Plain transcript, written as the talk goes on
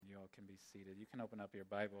can be seated. You can open up your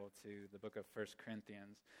Bible to the book of 1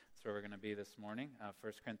 Corinthians. That's where we're going to be this morning.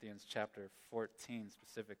 1 Corinthians chapter 14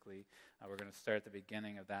 specifically. We're going to start at the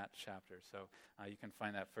beginning of that chapter. So you can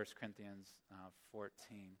find that 1 Corinthians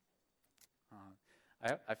 14.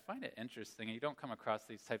 I find it interesting, and you don't come across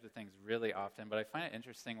these types of things really often, but I find it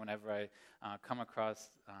interesting whenever I come across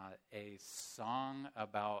a song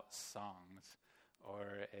about songs, or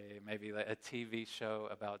maybe like a TV show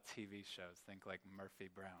about TV shows. Think like Murphy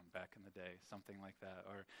Brown back in the day, something like that.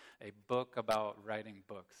 Or a book about writing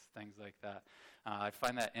books, things like that. I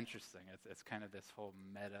find that interesting. It's kind of this whole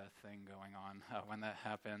meta thing going on when that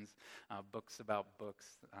happens. Books about books,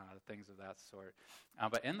 things of that sort.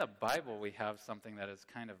 But in the Bible, we have something that is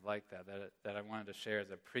kind of like that I wanted to share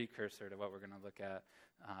as a precursor to what we're going to look at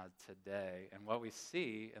today. And what we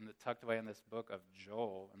see tucked away in this book of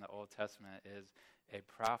Joel in the Old Testament is a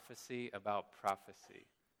prophecy about prophecy.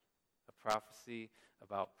 A prophecy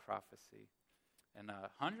about prophecy. And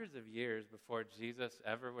hundreds of years before Jesus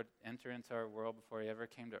ever would enter into our world, before he ever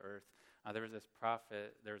came to earth, there was this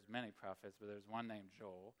prophet. There was many prophets, but there was one named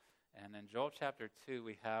Joel. And in Joel chapter 2,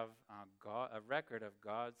 we have a record of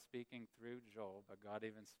God speaking through Joel, but God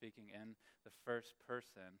even speaking in the first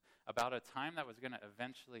person about a time that was going to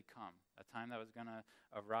eventually come, a time that was going to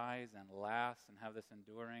arise and last and have this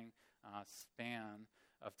enduring span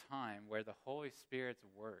of time where the Holy Spirit's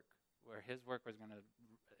work, where his work was going to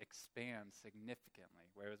expand significantly,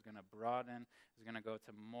 where it was going to broaden, it was going to go to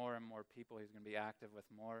more and more people. He's going to be active with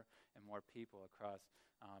more and more people across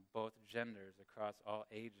both genders, across all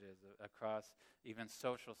ages, across even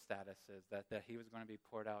social statuses, that he was going to be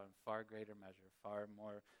poured out in far greater measure, far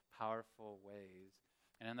more powerful ways.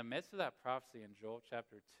 And in the midst of that prophecy in Joel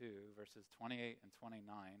chapter 2, verses 28 and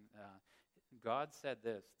 29, God said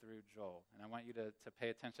this through Joel. And I want you to pay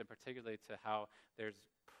attention particularly to how there's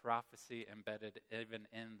prophecy embedded even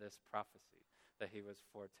in this prophecy that he was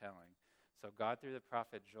foretelling. So God, through the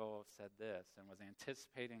prophet Joel, said this and was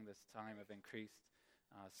anticipating this time of increased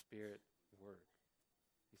Spirit work.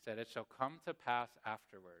 He said, "It shall come to pass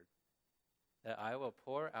afterward that I will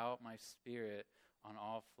pour out my Spirit on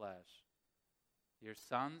all flesh. Your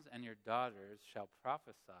sons and your daughters shall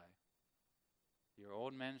prophesy. Your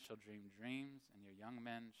old men shall dream dreams, and your young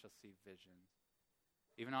men shall see visions.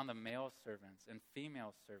 Even on the male servants and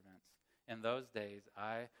female servants, in those days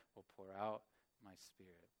I will pour out my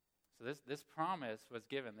Spirit." So this promise was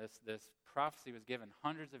given, this prophecy was given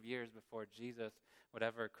hundreds of years before Jesus would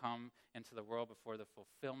ever come into the world, before the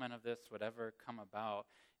fulfillment of this would ever come about.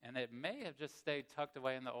 And it may have just stayed tucked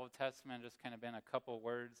away in the Old Testament, just kind of been a couple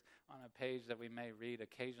words on a page that we may read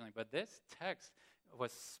occasionally. But this text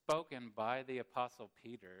was spoken by the Apostle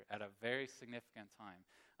Peter at a very significant time.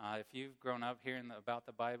 If you've grown up hearing about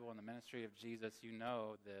the Bible and the ministry of Jesus, you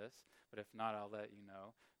know this. But if not, I'll let you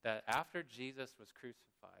know that after Jesus was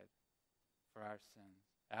crucified for our sins,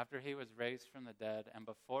 after he was raised from the dead, and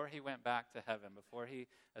before he went back to heaven, before he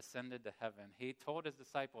ascended to heaven, he told his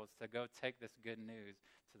disciples to go take this good news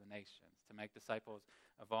to the nations, to make disciples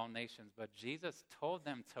of all nations. But Jesus told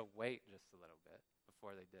them to wait just a little bit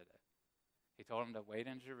before they did it. He told them to wait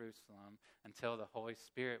in Jerusalem until the Holy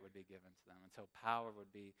Spirit would be given to them, until power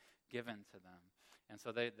would be given to them. And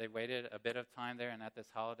so they waited a bit of time there, and at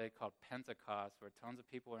this holiday called Pentecost, where tons of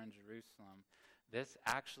people were in Jerusalem, this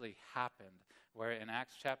actually happened, where in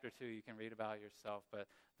Acts chapter 2, you can read about it yourself, but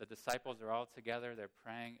the disciples are all together, they're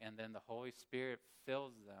praying, and then the Holy Spirit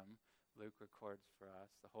fills them. Luke records for us.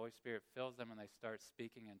 The Holy Spirit fills them, and they start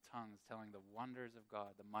speaking in tongues, telling the wonders of God,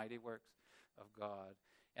 the mighty works of God.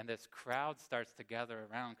 And this crowd starts to gather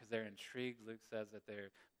around because they're intrigued. Luke says that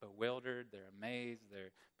they're bewildered, they're amazed,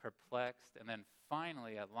 they're perplexed. And then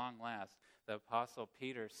finally, at long last, the Apostle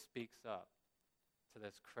Peter speaks up to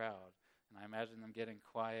this crowd. And I imagine them getting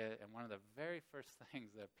quiet. And one of the very first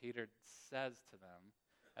things that Peter says to them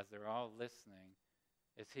as they're all listening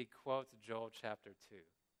is he quotes Joel chapter 2,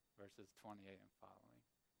 verses 28 and following.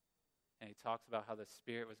 And he talks about how the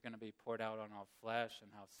Spirit was going to be poured out on all flesh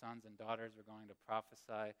and how sons and daughters were going to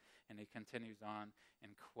prophesy. And he continues on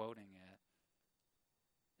in quoting it.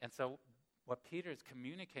 And so what Peter is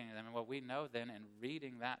communicating to them, and what we know then in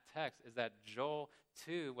reading that text, is that Joel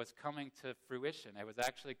 2 was coming to fruition. It was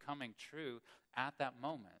actually coming true at that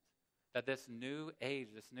moment. That this new age,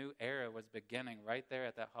 this new era was beginning right there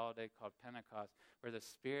at that holiday called Pentecost, where the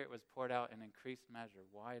Spirit was poured out in increased measure,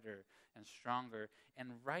 wider and stronger. And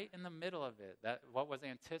right in the middle of it, that what was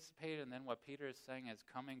anticipated and then what Peter is saying is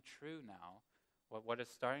coming true now, what is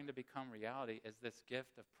starting to become reality, is this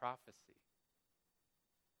gift of prophecy.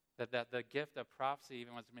 That the gift of prophecy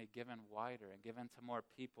even was to be given wider and given to more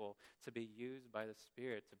people to be used by the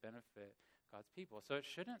Spirit to benefit God's people. So it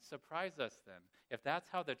shouldn't surprise us then. If that's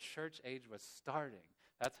how the church age was starting,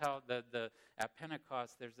 that's how at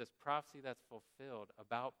Pentecost there's this prophecy that's fulfilled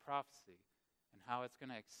about prophecy and how it's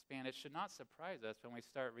going to expand. It should not surprise us when we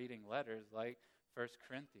start reading letters like 1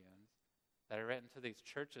 Corinthians that are written to these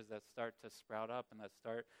churches that start to sprout up and that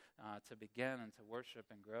start to begin and to worship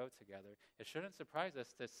and grow together. It shouldn't surprise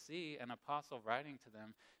us to see an apostle writing to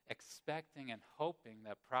them, expecting and hoping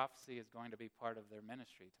that prophecy is going to be part of their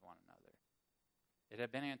ministry to one another. It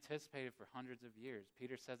had been anticipated for hundreds of years.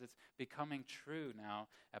 Peter says it's becoming true now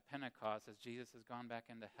at Pentecost as Jesus has gone back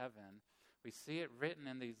into heaven. We see it written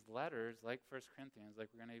in these letters like 1 Corinthians, like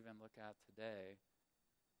we're going to even look at today.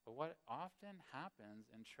 But what often happens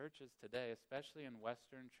in churches today, especially in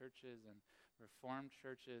Western churches and Reformed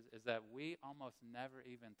churches, is that we almost never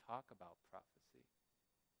even talk about prophecy.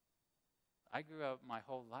 I grew up my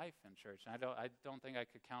whole life in church, and I don't think I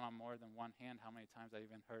could count on more than one hand how many times I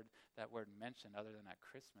even heard that word mentioned other than at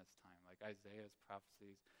Christmas time, like Isaiah's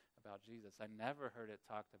prophecies about Jesus. I never heard it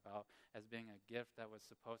talked about as being a gift that was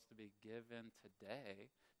supposed to be given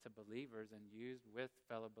today to believers and used with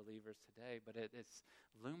fellow believers today, but it's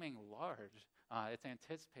looming large. It's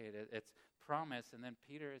anticipated, it's promised, and then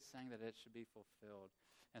Peter is saying that it should be fulfilled.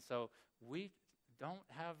 And so we don't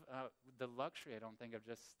have the luxury, I don't think, of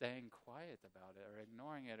just staying quiet about it or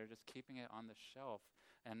ignoring it or just keeping it on the shelf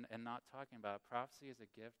and not talking about it. Prophecy is a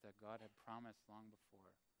gift that God had promised long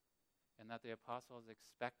before, and that the apostle is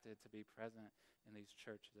expected to be present in these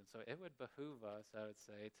churches. And so it would behoove us, I would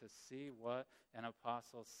say, to see what an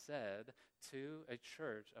apostle said to a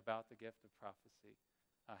church about the gift of prophecy,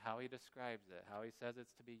 how he describes it, how he says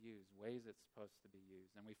it's to be used, ways it's supposed to be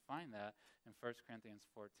used. And we find that in 1 Corinthians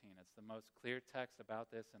 14. It's the most clear text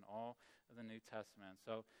about this in all of the New Testament.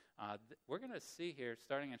 So we're going to see here,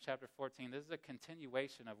 starting in chapter 14, this is a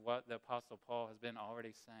continuation of what the Apostle Paul has been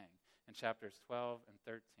already saying in chapters 12 and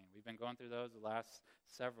 13. We've been going through those the last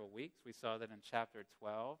several weeks. We saw that in chapter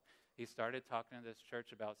 12, he started talking to this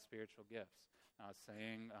church about spiritual gifts.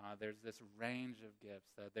 Saying there's this range of gifts,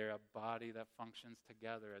 that they're a body that functions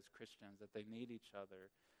together as Christians, that they need each other.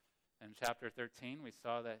 In chapter 13, we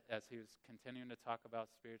saw that as he was continuing to talk about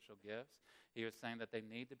spiritual gifts, he was saying that they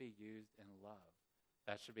need to be used in love.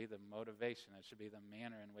 That should be the motivation. It should be the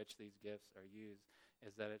manner in which these gifts are used,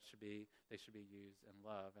 is that they should be used in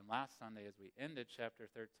love. And last Sunday, as we ended chapter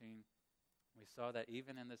 13, we saw that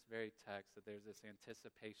even in this very text, that there's this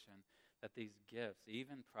anticipation that these gifts,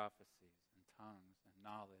 even prophecies and tongues and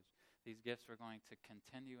knowledge, these gifts were going to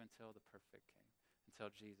continue until the perfect came,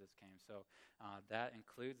 until Jesus came. So that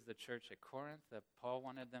includes the church at Corinth, that Paul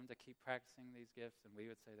wanted them to keep practicing these gifts, and we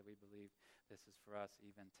would say that we believe this is for us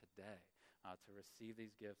even today, to receive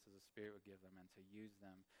these gifts as the Spirit would give them and to use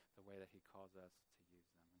them the way that he calls us to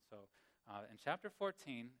use them. And so in chapter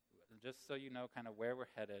 14, just so you know kind of where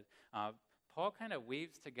we're headed, Paul kind of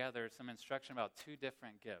weaves together some instruction about two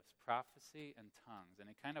different gifts, prophecy and tongues.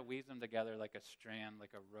 And he kind of weaves them together like a strand,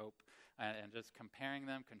 like a rope, and just comparing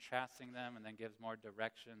them, contrasting them, and then gives more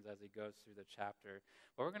directions as he goes through the chapter.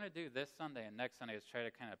 What we're going to do this Sunday and next Sunday is try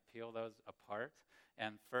to kind of peel those apart.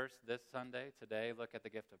 And first, this Sunday, today, look at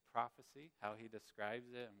the gift of prophecy, how he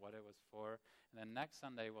describes it and what it was for. And then next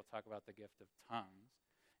Sunday, we'll talk about the gift of tongues.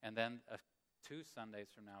 And then 2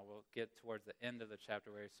 Sundays from now, we'll get towards the end of the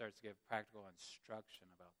chapter where he starts to give practical instruction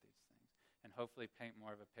about these things and hopefully paint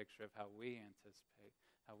more of a picture of how we anticipate,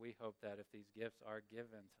 how we hope that if these gifts are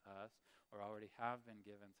given to us or already have been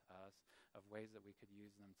given to us, of ways that we could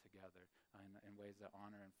use them together in ways that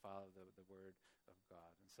honor and follow the Word of God.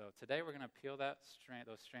 And so today we're going to peel those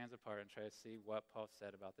strands apart and try to see what Paul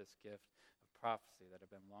said about this gift of prophecy that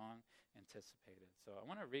have been long anticipated. So I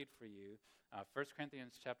want to read for you 1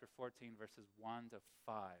 Corinthians chapter 14, verses 1 to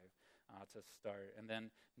 5 to start. And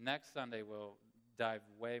then next Sunday we'll dive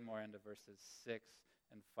way more into verses 6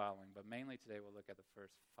 and following. But mainly today we'll look at the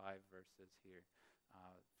first 5 verses here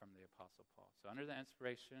from the Apostle Paul. So under the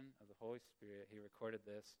inspiration of the Holy Spirit, he recorded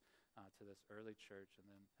this to this early church and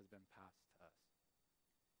then has been passed to us.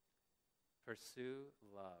 Pursue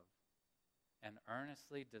love and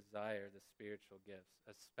earnestly desire the spiritual gifts,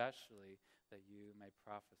 especially that you may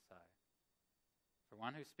prophesy. For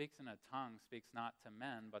one who speaks in a tongue speaks not to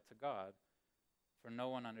men, but to God. For no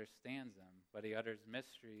one understands him, but he utters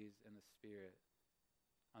mysteries in the Spirit.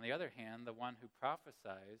 On the other hand, the one who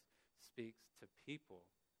prophesies speaks to people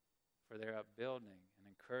for their upbuilding and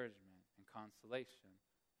encouragement and consolation.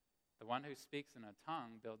 The one who speaks in a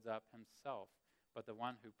tongue builds up himself, but the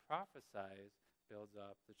one who prophesies builds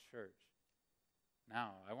up the church.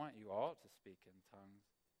 Now, I want you all to speak in tongues,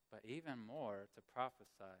 but even more to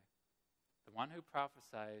prophesy. The one who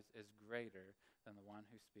prophesies is greater than the one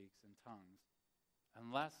who speaks in tongues,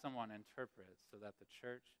 unless someone interprets, so that the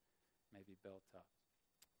church may be built up.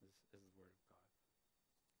 This is the word of God.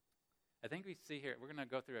 I think we see here, we're going to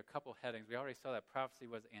go through a couple headings. We already saw that prophecy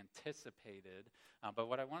was anticipated, but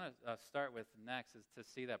what I want to start with next is to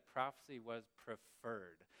see that prophecy was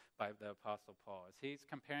preferred by the Apostle Paul. As he's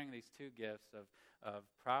comparing these two gifts of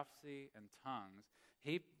prophecy and tongues,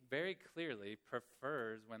 he very clearly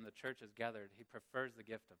prefers, when the church is gathered, he prefers the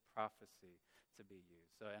gift of prophecy to be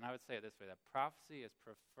used. So, and I would say it this way, that prophecy is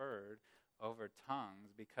preferred over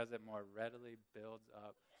tongues because it more readily builds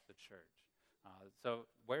up the church. So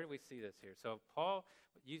where do we see this here? So Paul,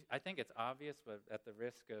 I think it's obvious, but at the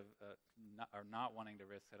risk of not wanting to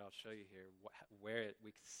risk it, I'll show you here where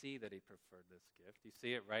we see that he preferred this gift. You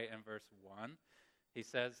see it right in verse 1. He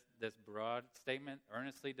says this broad statement,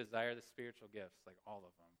 earnestly desire the spiritual gifts, like all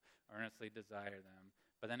of them. Earnestly desire them.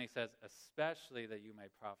 But then he says, especially that you may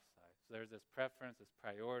prophesy. So there's this preference, this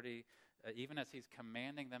priority. Even as he's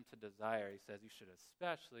commanding them to desire, he says you should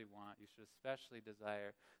especially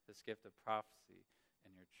desire this gift of prophecy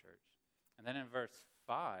in your church. And then in verse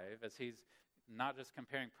 5, as he's not just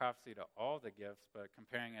comparing prophecy to all the gifts, but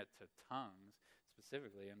comparing it to tongues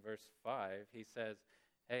specifically, in verse 5, he says,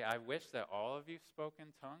 hey, I wish that all of you spoke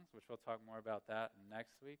in tongues, which we'll talk more about that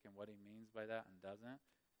next week and what he means by that and doesn't.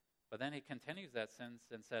 But then he continues that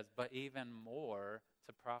sentence and says, but even more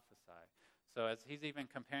to prophesy. So as he's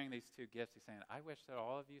even comparing these two gifts, he's saying, I wish that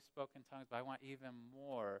all of you spoke in tongues, but I wish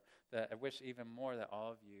even more that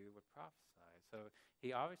all of you would prophesy. So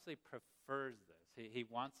he obviously prefers this. He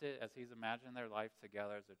wants it, as he's imagined their life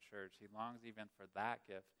together as a church. He longs even for that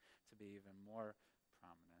gift to be even more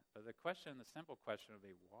prominent. But the simple question would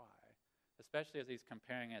be why? Especially as he's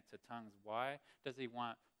comparing it to tongues, why does he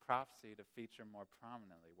want prophecy to feature more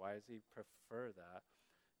prominently? Why does he prefer that?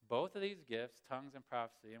 Both of these gifts, tongues and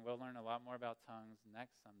prophecy, and we'll learn a lot more about tongues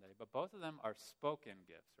next Sunday, but both of them are spoken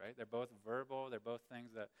gifts, right? They're both verbal. They're both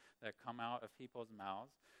things that come out of people's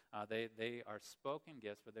mouths. They are spoken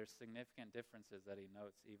gifts, but there's significant differences that he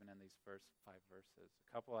notes even in these first 5 verses.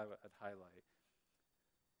 A couple I would highlight.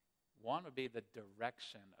 One would be the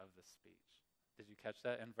direction of the speech. Did you catch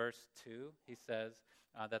that? In verse 2, he says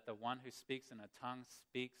that the one who speaks in a tongue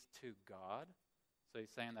speaks to God. So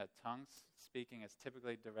he's saying that tongue speaking is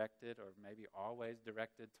typically directed, or maybe always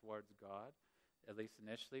directed, towards God, at least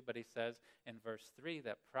initially. But he says in verse 3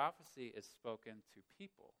 that prophecy is spoken to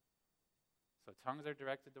people. So tongues are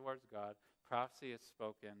directed towards God. Prophecy is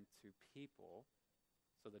spoken to people.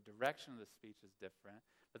 So the direction of the speech is different.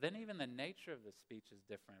 But then even the nature of the speech is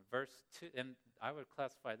different. Verse 2, and I would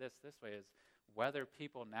classify this way, as whether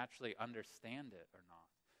people naturally understand it or not.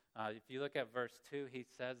 If you look at verse 2, he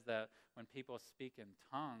says that when people speak in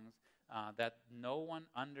tongues, that no one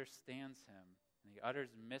understands him, and he utters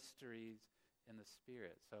mysteries in the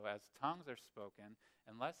Spirit. So as tongues are spoken,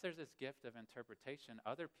 unless there's this gift of interpretation,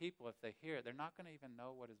 other people, if they hear it, they're not going to even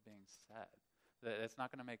know what is being said. It's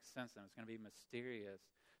not going to make sense to them. It's going to be mysterious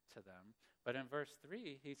to them. But in verse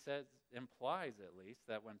 3, he implies at least,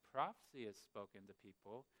 that when prophecy is spoken to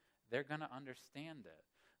people, they're going to understand it.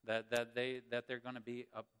 That they're going to be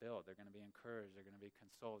upbuilt, they're going to be encouraged, they're going to be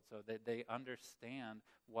consoled, so that they understand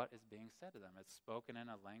what is being said to them. It's spoken in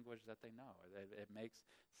a language that they know. It makes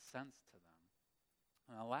sense to them.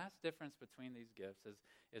 And the last difference between these gifts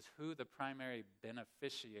is who the primary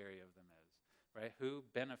beneficiary of them is, right? Who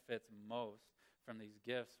benefits most from these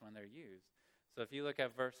gifts when they're used. So if you look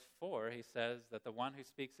at verse 4, he says that the one who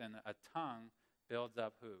speaks in a tongue builds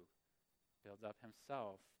up who? Builds up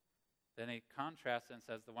himself. Then he contrasts it and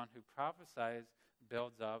says the one who prophesies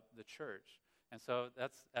builds up the church. And so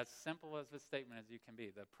that's as simple as a statement as you can be.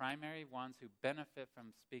 The primary ones who benefit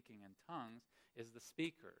from speaking in tongues is the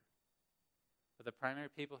speaker. But the primary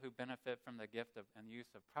people who benefit from the gift of and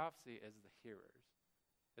use of prophecy is the hearers.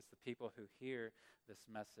 It's the people who hear this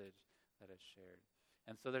message that is shared.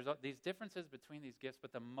 And so there's these differences between these gifts,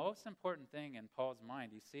 but the most important thing in Paul's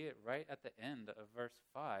mind, you see it right at the end of verse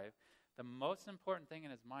 5, the most important thing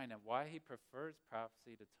in his mind and why he prefers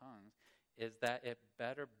prophecy to tongues is that it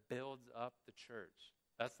better builds up the church.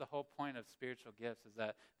 That's the whole point of spiritual gifts, is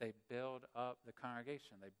that they build up the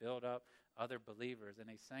congregation. They build up other believers. And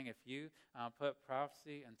he's saying if you put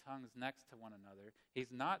prophecy and tongues next to one another,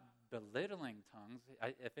 he's not belittling tongues.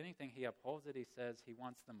 If anything, he upholds it. He says he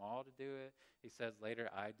wants them all to do it. He says later,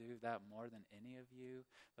 I do that more than any of you.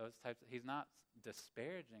 He's not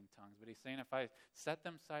disparaging tongues, but he's saying if I set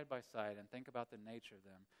them side by side and think about the nature of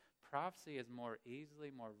them, prophecy is more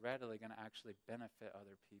easily, more readily going to actually benefit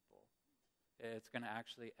other people. It's going to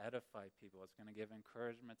actually edify people. It's going to give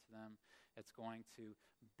encouragement to them. It's going to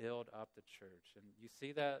build up the church. And you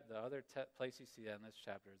see that, the other place you see that in this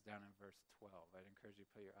chapter is down in verse 12. I'd encourage you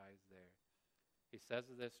to put your eyes there. He says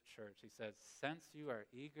to this church, he says, since you are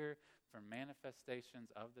eager for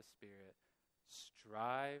manifestations of the Spirit,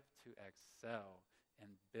 strive to excel in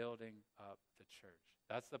building up the church.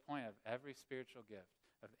 That's the point of every spiritual gift,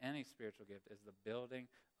 of any spiritual gift, is the building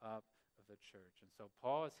up of the church. And so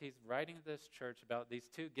Paul, as he's writing to this church about these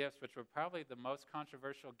two gifts, which were probably the most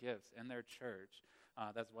controversial gifts in their church,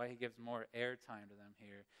 that's why he gives more airtime to them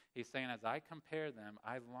here. He's saying, as I compare them,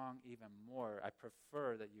 I long even more. I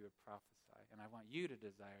prefer that you would prophesy. And I want you to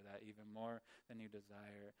desire that even more than you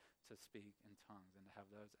desire to speak in tongues and to have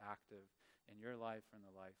those active in your life or in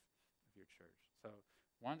the life of your church. So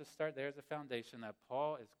wanted to start there as a foundation that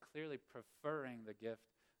Paul is clearly preferring the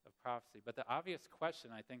gift of prophecy. But the obvious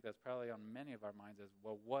question, I think, that's probably on many of our minds is,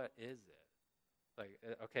 well, what is it? Like,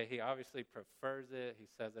 okay, he obviously prefers it. He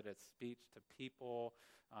says that it's speech to people.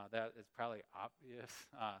 That is probably obvious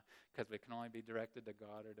because we can only be directed to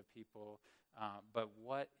God or to people. But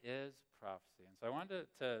what is prophecy? And so I wanted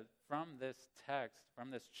to, from this text,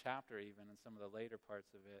 from this chapter even, and some of the later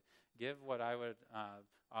parts of it, give what I would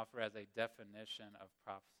offer as a definition of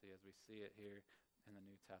prophecy as we see it here in the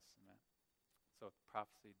New Testament. So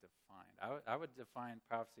prophecy defined. I would define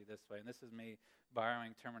prophecy this way, and this is me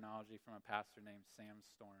borrowing terminology from a pastor named Sam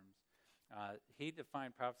Storms. He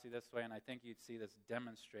defined prophecy this way, and I think you'd see this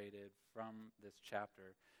demonstrated from this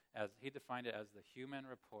chapter, as he defined it as the human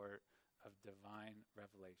report of divine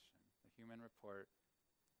revelation. The human report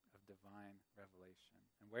of divine revelation.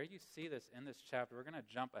 And where you see this in this chapter, we're going to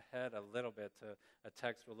jump ahead a little bit to a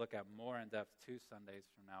text we'll look at more in depth 2 Sundays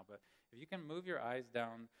from now. But if you can move your eyes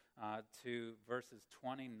down to verses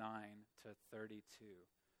 29 to 32,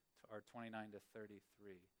 or 29 to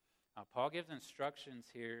 33. Paul gives instructions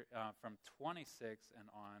here from 26 and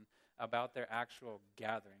on about their actual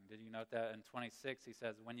gathering. Did you note that? In 26, he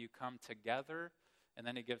says, when you come together, and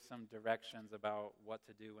then he gives some directions about what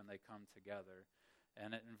to do when they come together.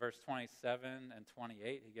 And in verse 27 and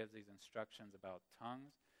 28, he gives these instructions about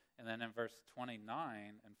tongues. And then in verse 29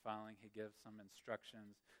 and following, he gives some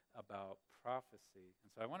instructions about prophecy.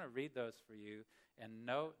 And so I want to read those for you and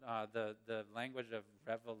note the language of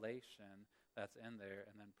revelation that's in there,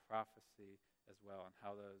 and then prophecy as well, and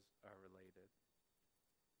how those are related.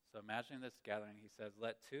 So imagine this gathering. He says,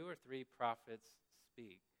 let 2 or 3 prophets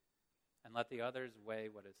speak, and let the others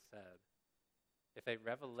weigh what is said. If a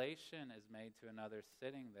revelation is made to another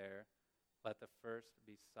sitting there, let the first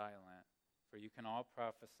be silent, for you can all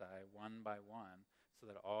prophesy one by one, so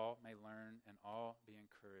that all may learn and all be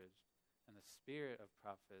encouraged. And the spirit of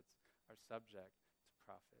prophets are subject to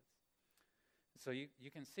prophets. So you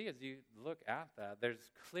can see as you look at that, there's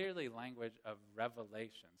clearly language of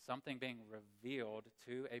revelation, something being revealed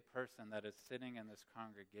to a person that is sitting in this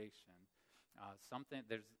congregation.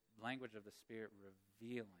 There's language of the Spirit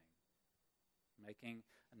revealing, making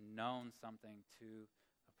known something to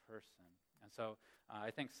a person. And so I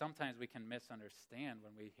think sometimes we can misunderstand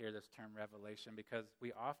when we hear this term revelation, because we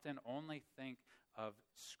often only think of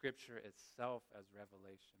Scripture itself as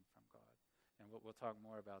revelation from God. And we'll talk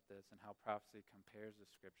more about this and how prophecy compares to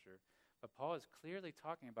Scripture. But Paul is clearly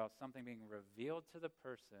talking about something being revealed to the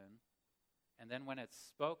person, and then when it's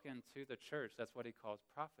spoken to the church, that's what he calls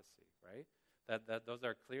prophecy, right? That those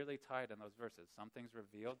are clearly tied in those verses. Something's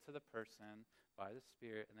revealed to the person by the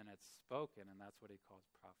Spirit, and then it's spoken, and that's what he calls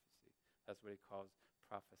prophecy. That's what he calls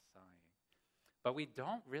prophesying. But we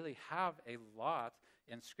don't really have a lot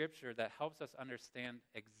in Scripture that helps us understand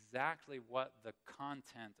exactly what the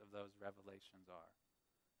content of those revelations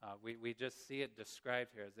are. We just see it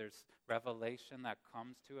described here as there's revelation that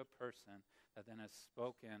comes to a person that then is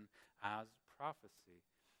spoken as prophecy.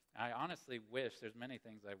 I honestly wish, there's many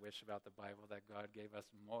things I wish about the Bible that God gave us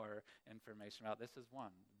more information about. This is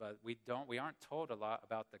one. But we aren't told a lot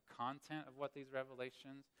about the content of what these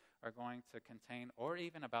revelations are going to contain, or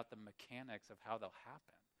even about the mechanics of how they'll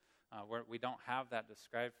happen. We don't have that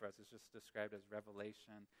described for us. It's just described as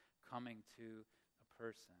revelation coming to a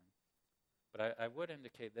person. But I would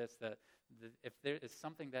indicate this, that if there is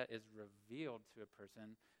something that is revealed to a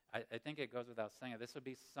person, I think it goes without saying that this would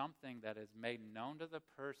be something that is made known to the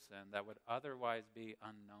person that would otherwise be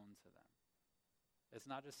unknown to them. It's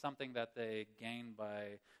not just something that they gain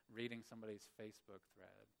by reading somebody's Facebook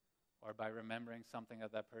thread or by remembering something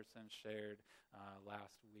that person shared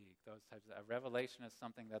last week. Those types of, a revelation is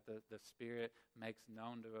something that the Spirit makes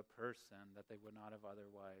known to a person that they would not have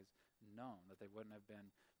otherwise known, that they wouldn't have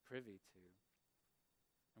been privy to.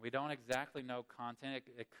 We don't exactly know content.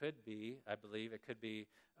 It could be, I believe, it could be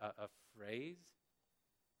a phrase.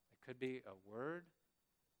 It could be a word.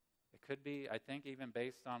 It could be, I think, even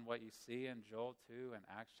based on what you see in Joel 2 and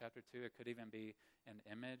Acts chapter 2, it could even be an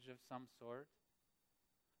image of some sort.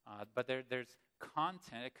 But there's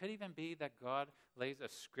content. It could even be that God lays a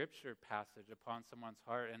scripture passage upon someone's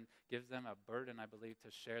heart and gives them a burden, I believe, to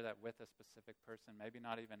share that with a specific person, maybe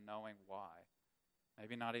not even knowing why.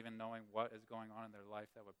 Maybe not even knowing what is going on in their life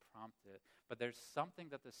that would prompt it. But there's something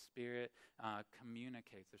that the Spirit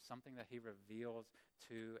communicates. There's something that He reveals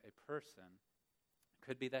to a person. It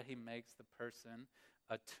could be that He makes the person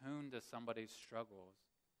attuned to somebody's struggles,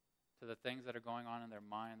 to the things that are going on in their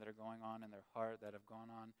mind, that are going on in their heart, that have gone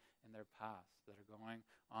on in their past, that are going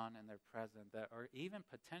on in their present, that, or even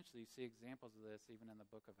potentially, you see examples of this even in the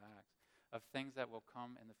book of Acts, of things that will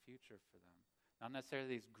come in the future for them. Not necessarily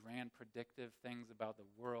these grand predictive things about the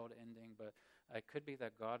world ending, but it could be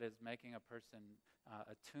that God is making a person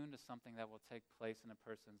attuned to something that will take place in a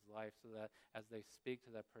person's life so that as they speak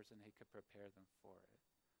to that person, He could prepare them for it.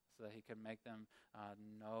 So that He can make them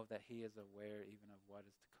know that He is aware even of what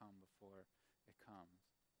is to come before it comes.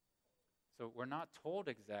 So we're not told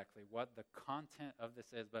exactly what the content of this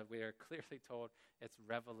is, but we are clearly told it's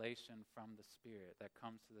revelation from the Spirit that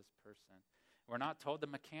comes to this person. We're not told the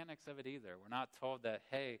mechanics of it either. We're not told that,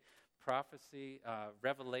 hey, prophecy,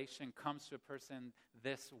 revelation comes to a person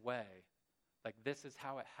this way. Like, this is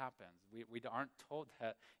how it happens. We aren't told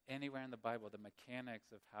that anywhere in the Bible, the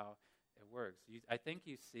mechanics of how it works. I think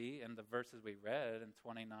you see in the verses we read in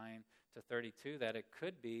 29 to 32 that it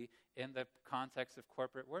could be in the context of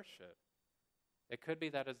corporate worship. It could be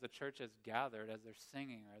that as the church is gathered, as they're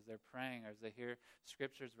singing, or as they're praying, or as they hear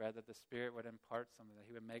scriptures read, that the Spirit would impart something, that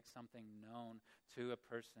He would make something known to a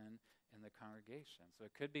person in the congregation. So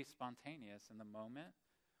it could be spontaneous in the moment.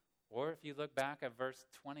 Or if you look back at verse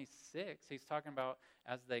 26, he's talking about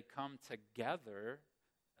as they come together,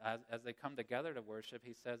 as they come together to worship,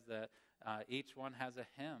 he says that each one has a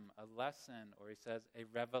hymn, a lesson, or he says a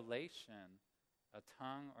revelation, a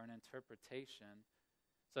tongue, or an interpretation.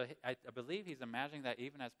 So I believe he's imagining that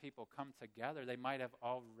even as people come together, they might have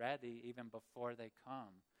already, even before they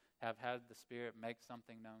come, have had the Spirit make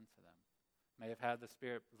something known to them. May have had the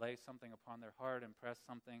Spirit lay something upon their heart, impress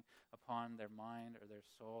something upon their mind or their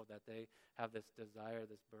soul, that they have this desire,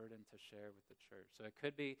 this burden to share with the church. So it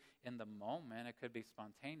could be in the moment, it could be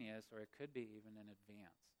spontaneous, or it could be even in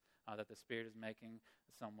advance, that the Spirit is making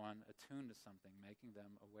someone attuned to something, making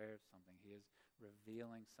them aware of something. He is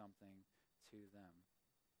revealing something to them.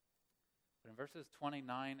 But in verses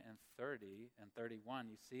 29 and 30 and 31,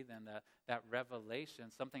 you see then that revelation,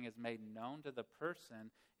 something is made known to the person,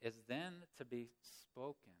 is then to be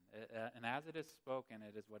spoken. And as it is spoken,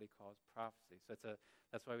 it is what he calls prophecy. So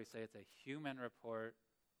that's why we say it's a human report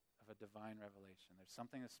of a divine revelation. There's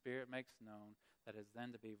something the Spirit makes known that is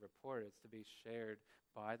then to be reported. It's to be shared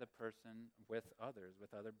by the person with others, with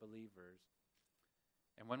other believers.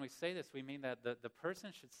 And when we say this, we mean that the person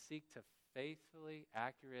should seek to faithfully,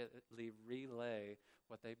 accurately relay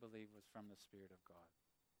what they believe was from the Spirit of God.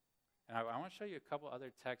 And I want to show you a couple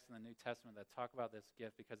other texts in the New Testament that talk about this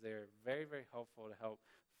gift, because they are very, very helpful to help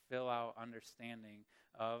fill out understanding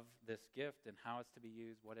of this gift and how it's to be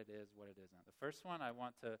used, what it is, what it isn't. The first one I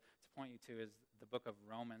want to point you to is the book of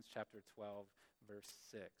Romans chapter 12, verse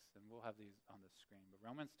 6. And we'll have these on the screen. But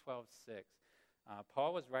Romans 12, 6.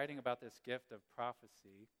 Paul was writing about this gift of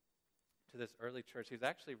prophecy to this early church. He's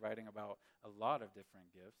actually writing about a lot of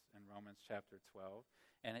different gifts in Romans chapter 12.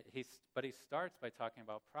 But he starts by talking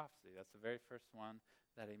about prophecy. That's the very first one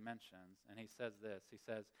that he mentions. And he says this. He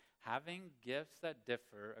says, having gifts that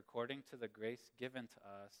differ according to the grace given to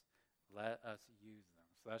us, let us use them.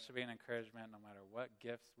 So that should be an encouragement. No matter what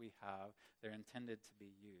gifts we have, they're intended to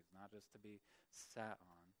be used, not just to be sat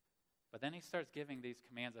on. But then he starts giving these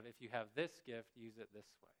commands of, if you have this gift, use it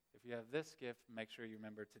this way. If you have this gift, make sure you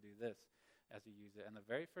remember to do this as you use it. And the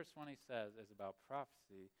very first one he says is about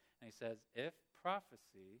prophecy. And he says, if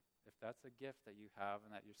prophecy, if that's a gift that you have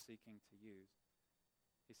and that you're seeking to use,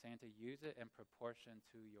 he's saying to use it in proportion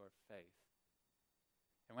to your faith.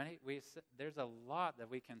 And when there's a lot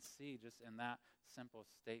that we can see just in that simple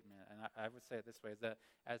statement. And I would say it this way, is that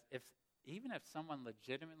even if someone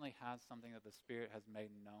legitimately has something that the Spirit has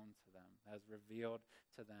made known to them, has revealed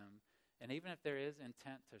to them, and even if there is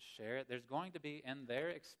intent to share it, there's going to be, in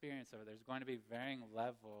their experience of it, there's going to be varying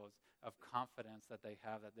levels of confidence that they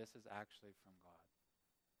have that this is actually from God.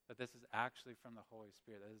 That this is actually from the Holy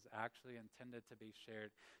Spirit, that is actually intended to be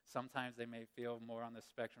shared. Sometimes they may feel more on the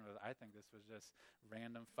spectrum of, I think this was just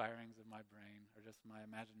random firings of my brain or just my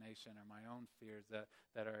imagination or my own fears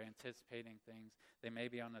that are anticipating things. They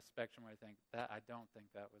may be on the spectrum where I think, that I don't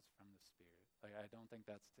think that was from the Spirit. Like, I don't think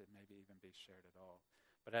that's to maybe even be shared at all.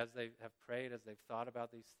 But as they have prayed, as they've thought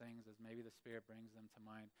about these things, as maybe the Spirit brings them to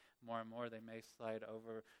mind more and more, they may slide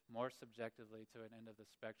over more subjectively to an end of the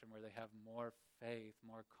spectrum where they have more faith,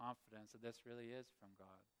 more confidence that this really is from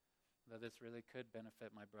God, that this really could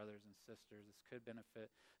benefit my brothers and sisters, this could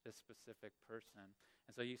benefit this specific person.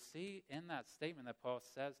 And so you see in that statement that Paul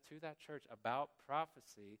says to that church about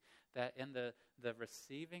prophecy, that in the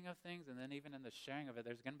receiving of things and then even in the sharing of it,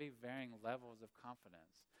 there's going to be varying levels of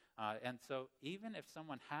confidence. And so even if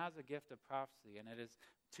someone has a gift of prophecy and it is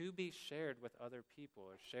to be shared with other people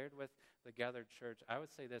or shared with the gathered church, I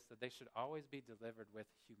would say this, that they should always be delivered with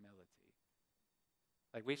humility.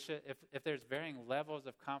 Like we should, if there's varying levels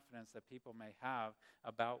of confidence that people may have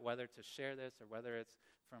about whether to share this or whether it's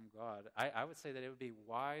from God, I would say that it would be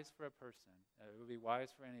wise for a person, it would be wise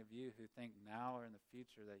for any of you who think now or in the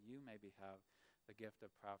future that you maybe have the gift of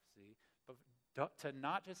prophecy, but to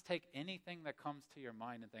not just take anything that comes to your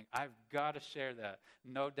mind and think, I've got to share that.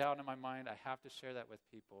 No doubt in my mind, I have to share that with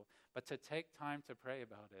people. But to take time to pray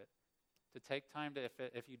about it. To take time to,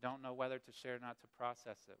 if you don't know whether to share or not, to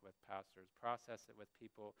process it with pastors. Process it with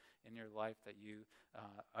people in your life that you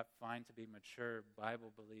find to be mature,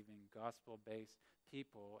 Bible-believing, gospel-based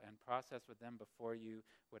people. And process with them before you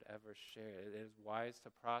would ever share. It is wise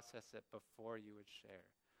to process it before you would share.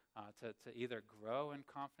 To either grow in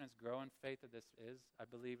confidence, grow in faith that this is, I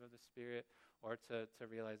believe, of the Spirit, or to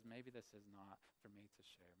realize maybe this is not for me to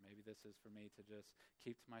share. Maybe this is for me to just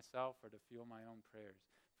keep to myself or to fuel my own prayers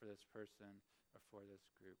for this person or for this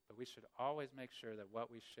group. But we should always make sure that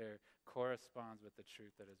what we share corresponds with the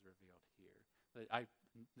truth that is revealed here.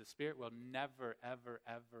 The Spirit will never, ever,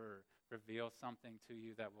 ever reveal something to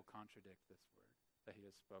you that will contradict this word that he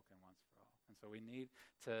has spoken once for all. And so we need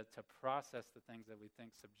to process the things that we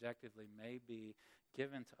think subjectively may be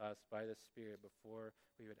given to us by the Spirit before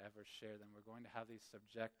we would ever share them. We're going to have these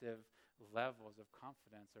subjective levels of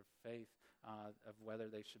confidence or faith of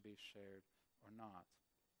whether they should be shared or not.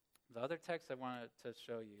 The other text I wanted to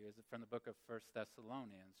show you is from the book of 1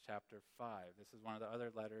 Thessalonians, chapter 5. This is one of the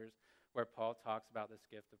other letters where Paul talks about this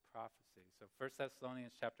gift of prophecy. So 1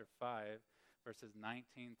 Thessalonians chapter 5, verses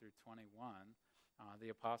 19 through 21,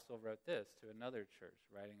 the apostle wrote this to another church,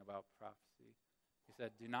 writing about prophecy. He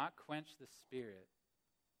said, "Do not quench the Spirit."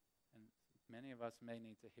 And many of us may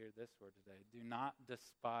need to hear this word today. "Do not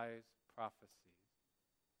despise prophecies,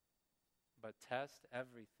 but test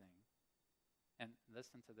everything." And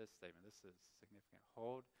listen to this statement. This is significant.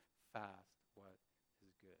 "Hold fast what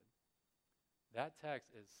is good." That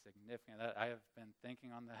text is significant. I have been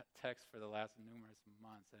thinking on that text for the last numerous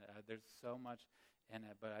months. And there's so much in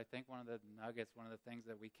it. But I think one of the nuggets, one of the things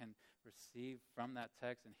that we can receive from that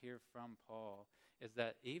text and hear from Paul is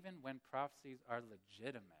that even when prophecies are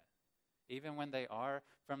legitimate, even when they are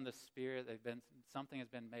from the Spirit, something has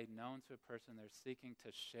been made known to a person, they're seeking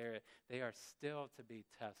to share it, they are still to be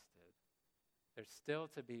tested. They're still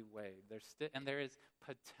to be weighed. And there is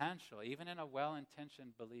potential, even in a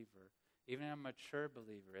well-intentioned believer, even in a mature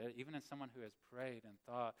believer, even in someone who has prayed and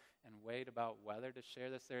thought and weighed about whether to share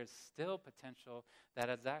this, there is still potential that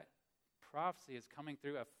as that prophecy is coming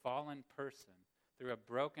through a fallen person, through a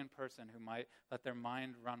broken person who might let their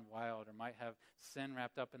mind run wild or might have sin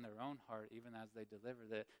wrapped up in their own heart even as they deliver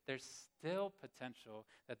it, there's still potential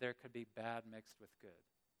that there could be bad mixed with good.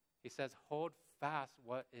 He says, hold fast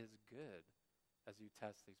what is good as you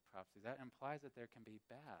test these prophecies. That implies that there can be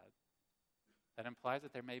bad. That implies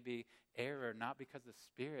that there may be error, not because the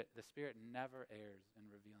Spirit never errs in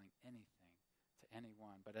revealing anything to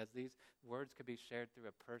anyone. But as these words could be shared through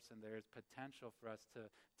a person, there is potential for us to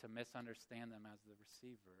misunderstand them as the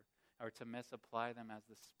receiver or to misapply them as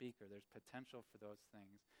the speaker. There's potential for those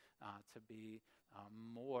things to be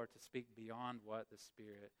to speak beyond what the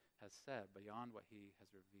Spirit has said, beyond what he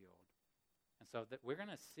has revealed. And so we're going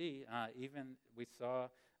to see, we saw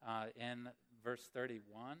in verse 32,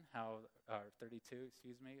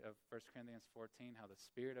 of 1 Corinthians 14, how the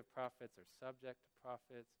spirit of prophets are subject to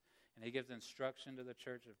prophets. And he gives instruction to the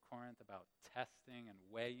church of Corinth about testing and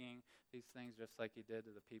weighing these things, just like he did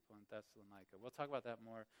to the people in Thessalonica. We'll talk about that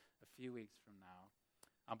more a few weeks from now.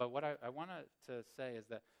 But what I wanted to say is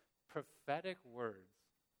that prophetic words,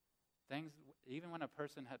 things, even when a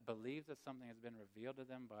person believes that something has been revealed to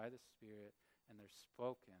them by the Spirit and they're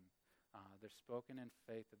spoken in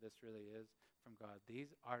faith that this really is from God.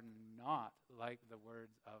 These are not like the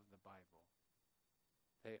words of the Bible.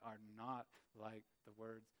 they are not like the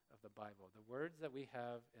words of the Bible. The words that we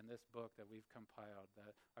have in this book that we've compiled,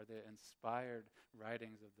 that are the inspired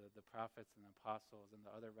writings of the prophets and the apostles and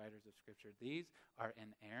the other writers of Scripture, these are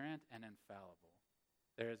inerrant and infallible.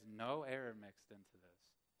 There is no error mixed into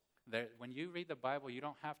this. When you read the Bible, you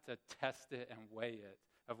don't have to test it and weigh it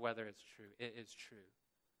of whether it's true. It is true.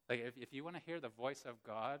 Like if you want to hear the voice of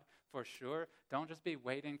God, for sure, don't just be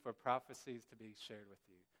waiting for prophecies to be shared with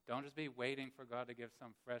you. Don't just be waiting for God to give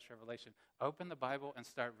some fresh revelation. Open the Bible and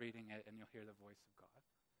start reading it, and you'll hear the voice of God.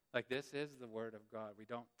 Like this is the Word of God. We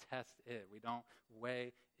don't test it. We don't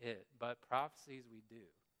weigh it. But prophecies we do.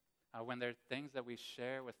 When there are things that we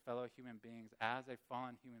share with fellow human beings as a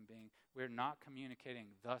fallen human being, we're not communicating,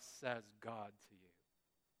 thus says God to you.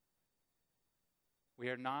 We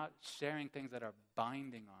are not sharing things that are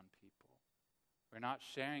binding on people. We're not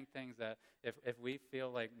sharing things that if we feel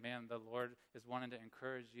like, man, the Lord is wanting to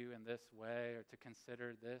encourage you in this way or to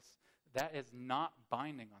consider this, that is not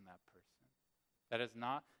binding on that person. That is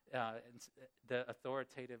not the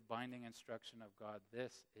authoritative binding instruction of God.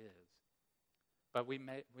 This is. But we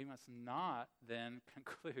must not then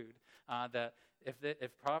conclude that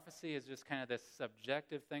if prophecy is just kind of this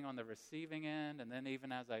subjective thing on the receiving end, and then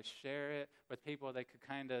even as I share it with people, they could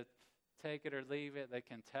kind of take it or leave it, they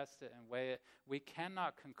can test it and weigh it, we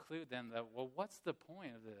cannot conclude then that, well, what's the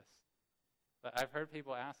point of this? But I've heard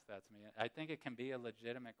people ask that to me. I think it can be a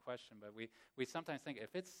legitimate question, but we sometimes think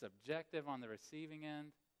if it's subjective on the receiving end,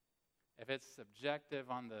 if it's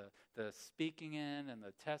subjective on the speaking in and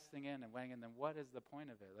the testing in and weighing in, then what is the point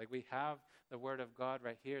of it? Like we have the Word of God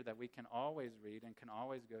right here that we can always read and can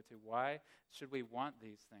always go to. Why should we want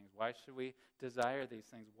these things? Why should we desire these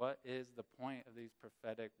things? What is the point of these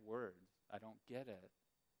prophetic words? I don't get it.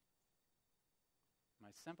 My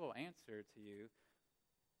simple answer to you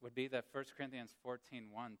would be that 1 Corinthians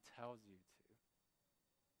 14:1 tells you to.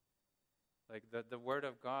 Like the Word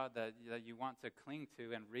of God that you want to cling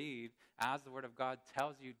to and read as the Word of God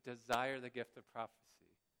tells you, desire the gift of prophecy.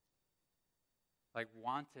 Like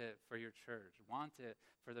want it for your church. Want it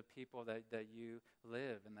for the people that you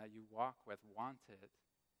live and that you walk with. Want it.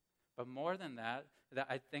 But more than that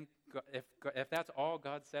I think if that's all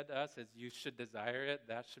God said to us is you should desire it,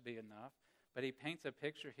 that should be enough. But he paints a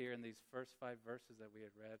picture here in these first 5 verses that we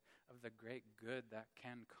had read of the great good that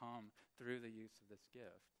can come through the use of this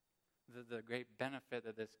gift. The great benefit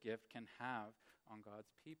that this gift can have on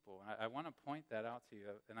God's people. And I want to point that out to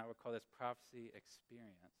you, and I would call this prophecy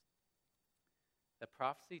experience. The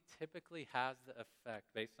prophecy typically has the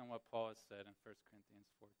effect, based on what Paul has said in 1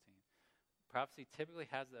 Corinthians 14, prophecy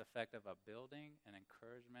typically has the effect of upbuilding and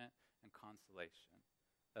encouragement and consolation.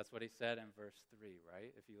 That's what he said in verse 3,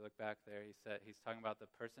 right? If you look back there, he's talking about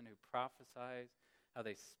the person who prophesies, how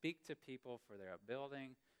they speak to people for their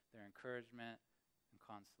upbuilding, their encouragement, and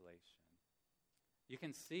consolation. You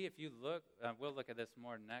can see if you look, we'll look at this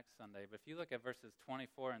more next Sunday, but if you look at verses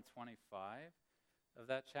 24 and 25 of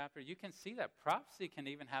that chapter, you can see that prophecy can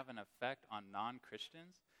even have an effect on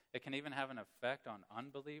non-Christians. It can even have an effect on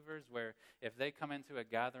unbelievers, where if they come into a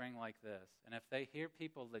gathering like this, and if they hear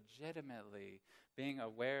people legitimately being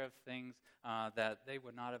aware of things that they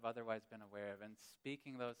would not have otherwise been aware of, and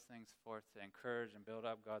speaking those things forth to encourage and build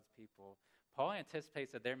up God's people, Paul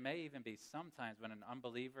anticipates that there may even be sometimes when an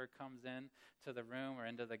unbeliever comes in to the room or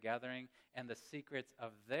into the gathering and the secrets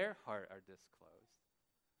of their heart are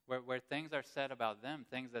disclosed, where things are said about them,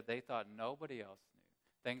 things that they thought nobody else knew,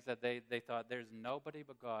 things that they thought there's nobody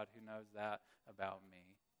but God who knows that about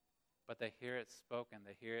me. But they hear it spoken,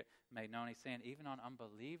 they hear it made known. He's saying even on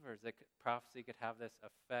unbelievers, prophecy could have this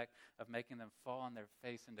effect of making them fall on their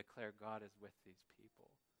face and declare God is with these people.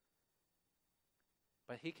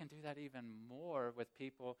 But he can do that even more with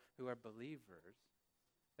people who are believers.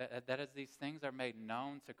 That as these things are made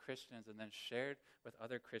known to Christians and then shared with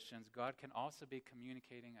other Christians, God can also be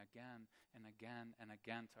communicating again and again and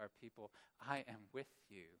again to our people, I am with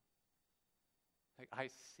you. Like, I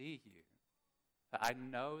see you. I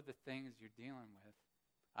know the things you're dealing with.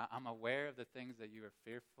 I'm aware of the things that you are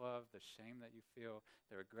fearful of, the shame that you feel,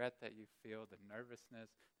 the regret that you feel, the nervousness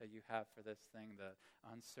that you have for this thing, the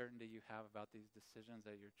uncertainty you have about these decisions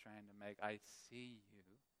that you're trying to make. I see you.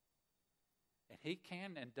 And he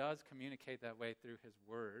can and does communicate that way through his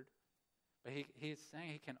word. But he is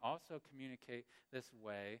saying he can also communicate this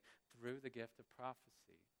way through the gift of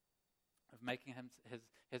prophecy, of making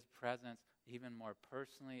his presence even more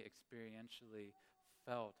personally, experientially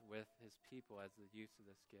felt with his people as the use of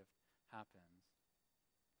this gift happens.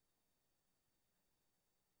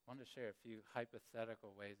 I wanted to share a few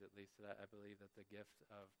hypothetical ways, at least, that I believe that the gift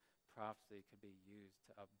of prophecy could be used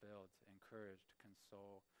to upbuild, to encourage, to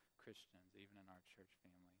console, Christians, even in our church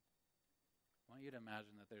family. I want you to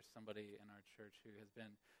imagine that there's somebody in our church who has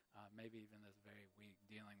been, maybe even this very week,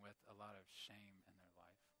 dealing with a lot of shame in their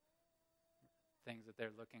life. Things that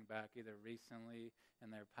they're looking back either recently in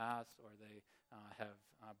their past or they have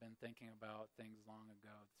been thinking about things long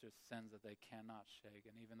ago. It's just sins that they cannot shake.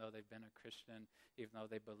 And even though they've been a Christian, even though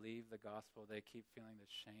they believe the gospel, they keep feeling the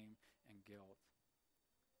shame and guilt.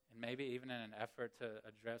 And maybe even in an effort to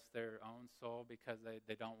address their own soul because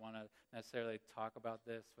they don't want to necessarily talk about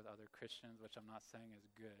this with other Christians, which I'm not saying is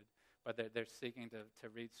good, but they're seeking to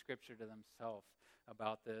read Scripture to themselves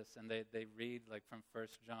about this. And they read like from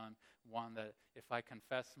 1 John 1 that if I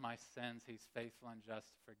confess my sins, he's faithful and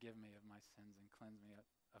just to forgive me of my sins and cleanse me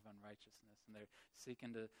of unrighteousness. And they're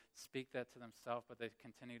seeking to speak that to themselves, but they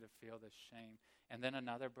continue to feel this shame. And then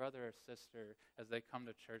another brother or sister, as they come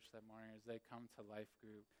to church that morning, as they come to life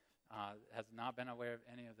group, has not been aware of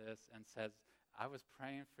any of this and says, I was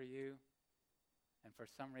praying for you, and for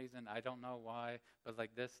some reason, I don't know why, but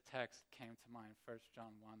like this text came to mind, 1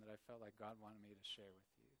 John 1, that I felt like God wanted me to share with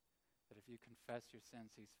you. That if you confess your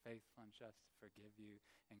sins, he's faithful and just to forgive you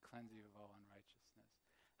and cleanse you of all unrighteousness.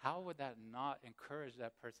 How would that not encourage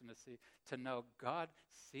that person to know God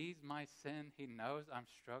sees my sin, he knows I'm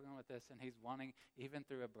struggling with this, and he's wanting, even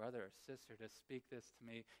through a brother or sister, to speak this to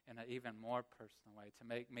me in an even more personal way, to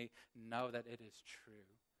make me know that it is true,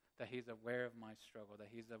 that he's aware of my struggle, that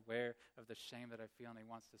he's aware of the shame that I feel, and he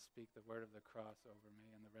wants to speak the word of the cross over me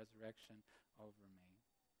and the resurrection over me.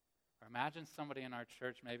 Or imagine somebody in our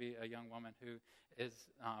church, maybe a young woman who is,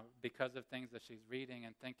 because of things that she's reading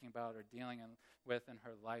and thinking about or dealing with in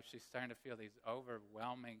her life, she's starting to feel these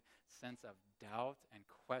overwhelming sense of doubt and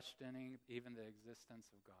questioning even the existence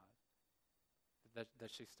of God.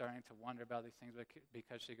 That she's starting to wonder about these things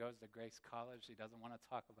because she goes to Grace College. She doesn't want to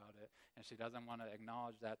talk about it, and she doesn't want to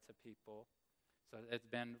acknowledge that to people. So it's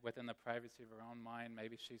been within the privacy of her own mind.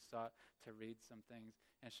 Maybe she sought to read some things,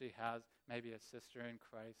 and she has maybe a sister in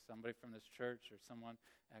Christ, somebody from this church or someone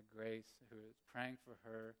at Grace who is praying for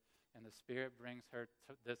her, and the Spirit brings her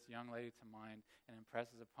to this young lady to mind and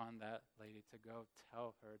impresses upon that lady to go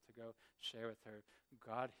tell her, to go share with her,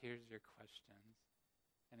 God hears your questions,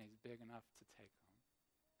 and he's big enough to take them.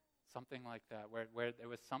 Something like that, where there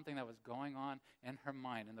was something that was going on in her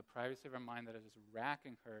mind, in the privacy of her mind, that is just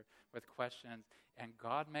racking her with questions. And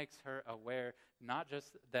God makes her aware, not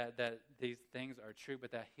just that these things are true,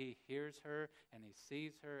 but that he hears her and he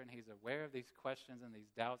sees her and he's aware of these questions and these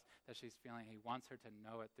doubts that she's feeling. He wants her to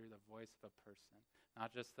know it through the voice of a person,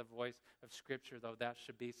 not just the voice of Scripture, though that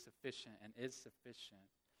should be sufficient and is sufficient.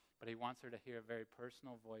 But he wants her to hear a very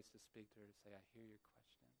personal voice to speak to her, to say, I hear your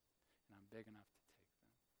questions and I'm big enough to take them.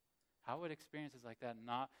 How would experiences like that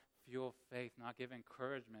not fuel faith, not give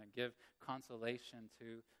encouragement, give consolation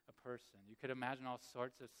to a person? You could imagine all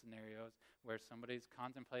sorts of scenarios where somebody's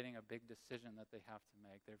contemplating a big decision that they have to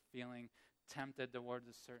make. They're feeling tempted towards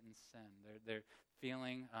a certain sin. They're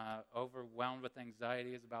feeling overwhelmed with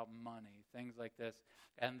anxieties about money, things like this.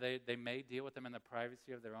 And they may deal with them in the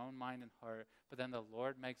privacy of their own mind and heart, but then the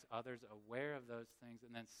Lord makes others aware of those things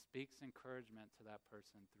and then speaks encouragement to that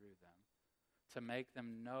person through them, to make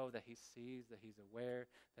them know that he sees, that he's aware,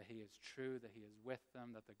 that he is true, that he is with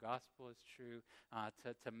them, that the gospel is true,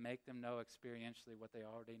 to make them know experientially what they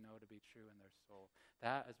already know to be true in their soul.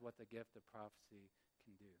 That is what the gift of prophecy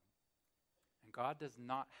can do. And God does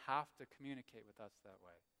not have to communicate with us that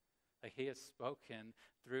way. Like he has spoken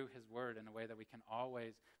through his word in a way that we can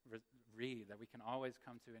always read, that we can always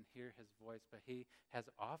come to and hear his voice, but he has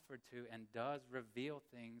offered to and does reveal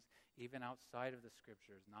things even outside of the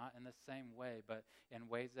Scriptures, not in the same way, but in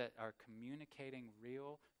ways that are communicating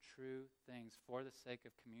real, true things for the sake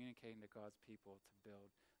of communicating to God's people to build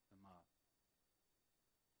them up.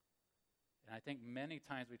 And I think many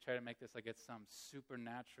times we try to make this like it's some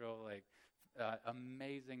supernatural, like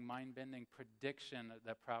amazing, mind-bending prediction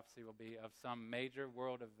that prophecy will be of some major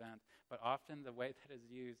world event. But often the way that is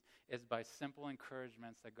used is by simple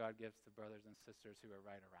encouragements that God gives to brothers and sisters who are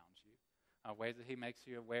right around you. Ways that he makes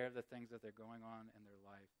you aware of the things that they're going on in their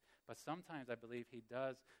life. But sometimes I believe he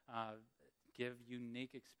does give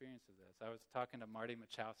unique experience of this. I was talking to Marty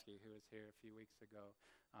Machowski, who was here a few weeks ago,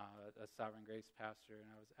 a Sovereign Grace pastor,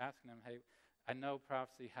 and I was asking him, hey, I know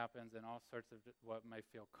prophecy happens in all sorts of what may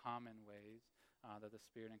feel common ways that the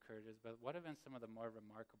Spirit encourages, but what have been some of the more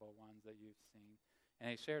remarkable ones that you've seen? And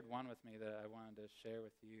he shared one with me that I wanted to share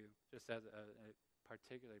with you, just as a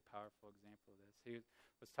particularly powerful example of this. He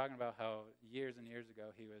was talking about how years and years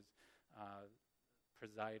ago he was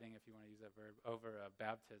presiding, if you want to use that verb, over a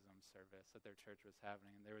baptism service that their church was having.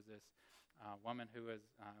 And there was this woman who was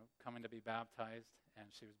coming to be baptized, and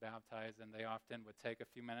she was baptized, and they often would take a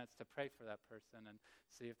few minutes to pray for that person and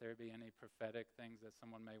see if there would be any prophetic things that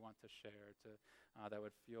someone may want to share that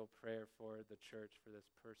would fuel prayer for the church for this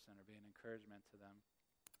person or be an encouragement to them.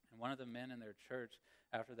 And one of the men in their church,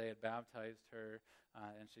 after they had baptized her,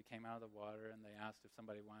 and she came out of the water, and they asked if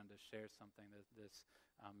somebody wanted to share something. This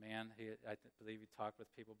man, I believe he talked with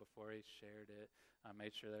people before he shared it,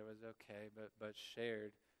 made sure that it was okay, but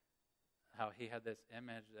shared how he had this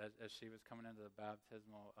image as she was coming into the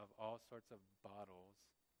baptismal of all sorts of bottles,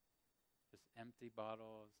 just empty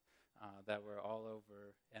bottles that were all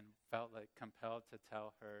over, and felt like compelled to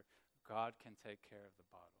tell her, God can take care of the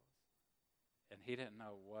bottles. And he didn't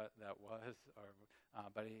know what that was,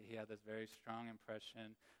 but he had this very strong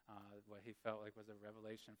impression, what he felt like was a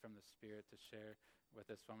revelation from the Spirit to share with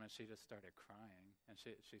this woman. She just started crying, and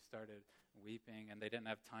she started weeping, and they didn't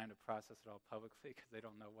have time to process it all publicly because they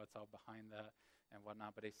don't know what's all behind that and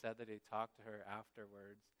whatnot. But he said that he talked to her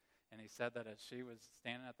afterwards, and he said that as she was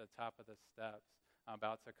standing at the top of the steps,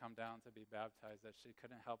 about to come down to be baptized, that she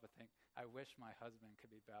couldn't help but think, I wish my husband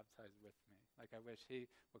could be baptized with me. Like, I wish he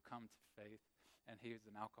would come to faith. And he was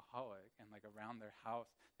an alcoholic, and like around their house,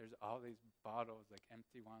 there's all these bottles, like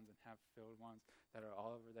empty ones and half-filled ones, that are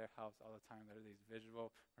all over their house all the time. That are these visual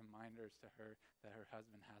reminders to her that her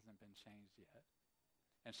husband hasn't been changed yet.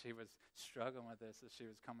 And she was struggling with this as she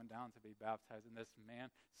was coming down to be baptized. And this man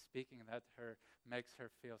speaking that to her makes her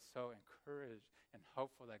feel so encouraged and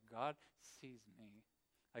hopeful that God sees me.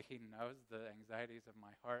 Like, he knows the anxieties of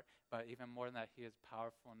my heart, but even more than that, he is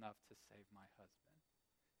powerful enough to save my husband.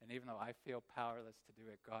 And even though I feel powerless to do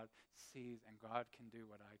it, God sees, and God can do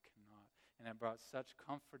what I cannot. And it brought such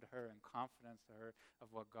comfort to her and confidence to her of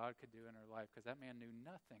what God could do in her life, because that man knew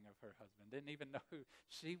nothing of her husband, didn't even know who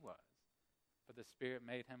she was. But the Spirit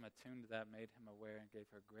made him attuned to that, made him aware, and gave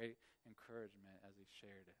her great encouragement as he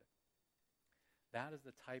shared it. That is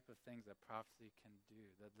the type of things that prophecy can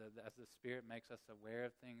do. As the Spirit makes us aware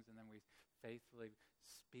of things, and then we faithfully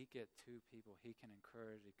speak it to people, he can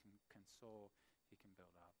encourage, he can console, he can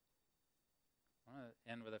build up. I want to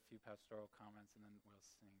end with a few pastoral comments, and then we'll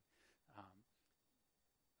sing.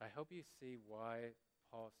 I hope you see why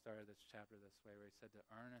Paul started this chapter this way, where he said to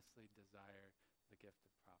earnestly desire the gift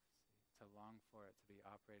of prophecy, to long for it to be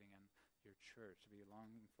operating in your church, to be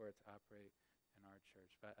longing for it to operate in our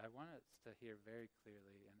church. But I want us to hear very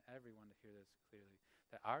clearly, and everyone to hear this clearly,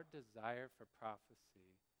 that our desire for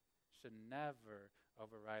prophecy should never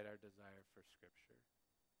override our desire for Scripture.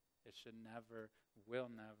 It should never, will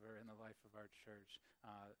never, in the life of our church,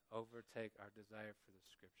 overtake our desire for the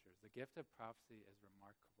Scriptures. The gift of prophecy is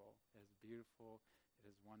remarkable. It is beautiful.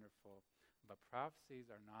 It is wonderful. But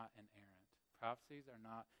prophecies are not inerrant. Prophecies are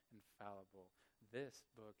not infallible. This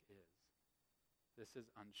book is. This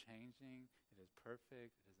is unchanging. It is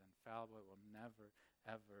perfect. It is infallible. It will never,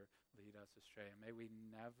 ever lead us astray. And may we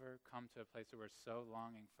never come to a place where we're so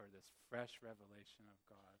longing for this fresh revelation of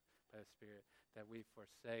God by the Spirit that we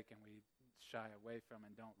forsake and we shy away from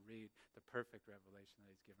and don't read the perfect revelation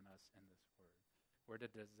that he's given us in this word. We're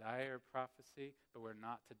to desire prophecy, but we're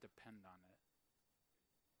not to depend on it.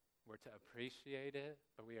 We're to appreciate it,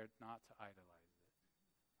 but we are not to idolize it.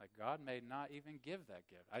 Like, God may not even give that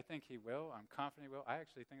gift. I think he will. I'm confident he will. I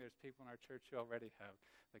actually think there's people in our church who already have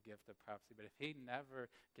the gift of prophecy. But if he never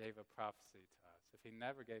gave a prophecy to us, if he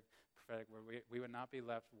never gave prophetic word, we would not be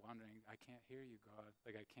left wondering, I can't hear you, God.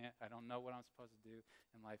 Like, I don't know what I'm supposed to do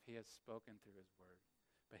in life. He has spoken through his word.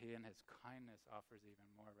 But he in his kindness offers even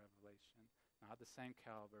more revelation. Not the same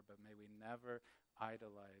caliber, but may we never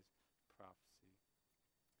idolize prophecy.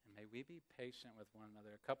 And may we be patient with one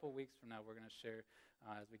another. A couple weeks from now, we're going to share,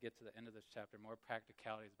 as we get to the end of this chapter, more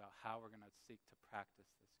practicalities about how we're going to seek to practice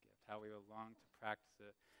this gift, how we will long to practice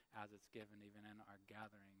it as it's given, even in our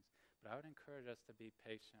gatherings. But I would encourage us to be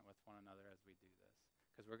patient with one another as we do this,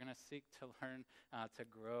 because we're going to seek to learn to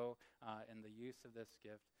grow in the use of this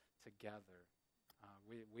gift together.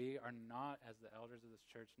 We are not, as the elders of this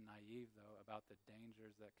church, naive, though, about the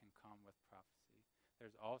dangers that can come with prophecy.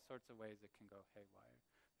 There's all sorts of ways it can go haywire.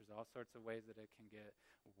 There's all sorts of ways that it can get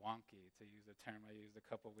wonky, to use a term I used a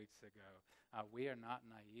couple weeks ago. We are not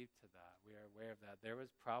naive to that. We are aware of that. There was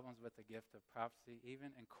problems with the gift of prophecy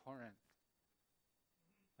even in Corinth.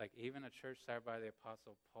 Like, even a church started by the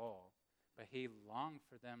Apostle Paul, but he longed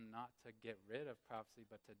for them not to get rid of prophecy,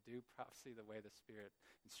 but to do prophecy the way the Spirit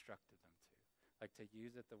instructed them to. Like, to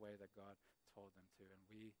use it the way that God told them to, and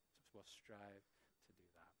we will strive to do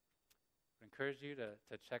that. I encourage you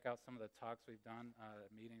to check out some of the talks we've done,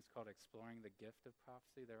 meetings called Exploring the Gift of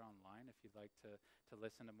Prophecy. They're online if you'd like to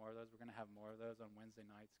listen to more of those. We're going to have more of those on Wednesday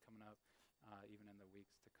nights coming up, even in the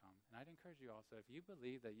weeks to come. And I'd encourage you also, if you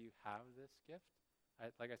believe that you have this gift,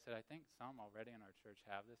 like I said, I think some already in our church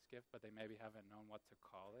have this gift, but they maybe haven't known what to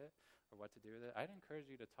call it or what to do with it. I'd encourage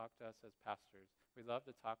you to talk to us as pastors. We'd love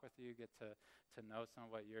to talk with you, get to know some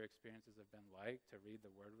of what your experiences have been like, to read the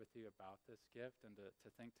Word with you about this gift, and to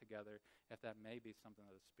think together if that may be something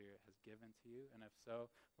that the Spirit has given to you, and if so,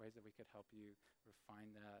 ways that we could help you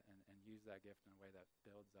refine that and use that gift in a way that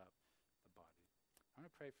builds up the body. I'm going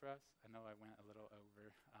to pray for us. I know I went a little over.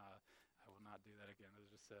 I will not do that again. It was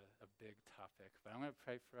just a big topic. But I'm going to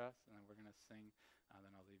pray for us, and then we're going to sing.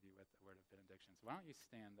 Then I'll leave you with a word of benediction. So why don't you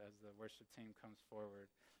stand as the worship team comes forward,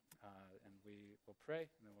 and we will pray,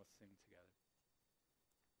 and then we'll sing together.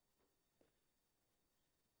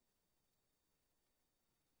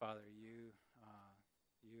 Father, you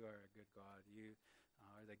are a good God. You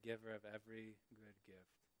are the giver of every good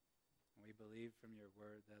gift. And we believe from your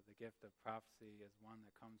word that the gift of prophecy is one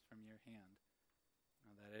that comes from your hand.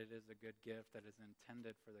 That it is a good gift that is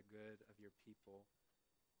intended for the good of your people.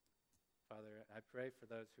 Father, I pray for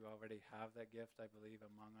those who already have that gift, I believe,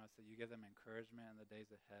 among us, that you give them encouragement in the days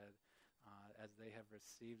ahead as they have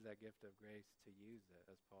received that gift of grace to use it,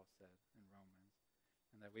 as Paul said in Romans,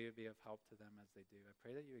 and that we would be of help to them as they do. I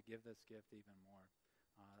pray that you would give this gift even more.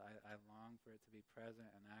 I long for it to be present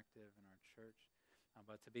and active in our church,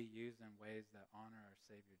 but to be used in ways that honor our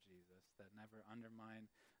Savior Jesus, that never undermine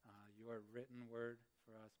your written word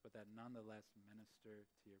for us, but that nonetheless minister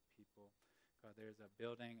to your people. God, there's a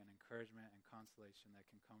building and encouragement and consolation that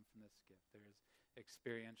can come from this gift. There's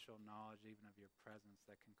experiential knowledge even of your presence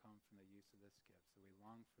that can come from the use of this gift. So we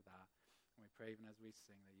long for that. And we pray even as we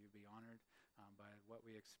sing that you be honored by what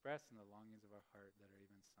we express in the longings of our heart that are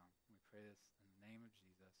even sung. And we pray this in the name of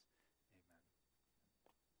Jesus. Amen.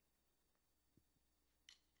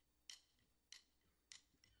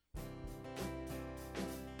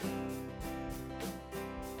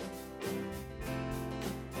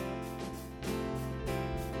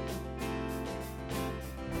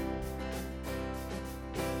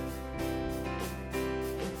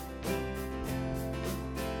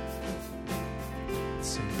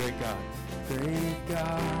 Great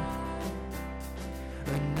God,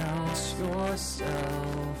 announce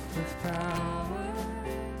yourself with power.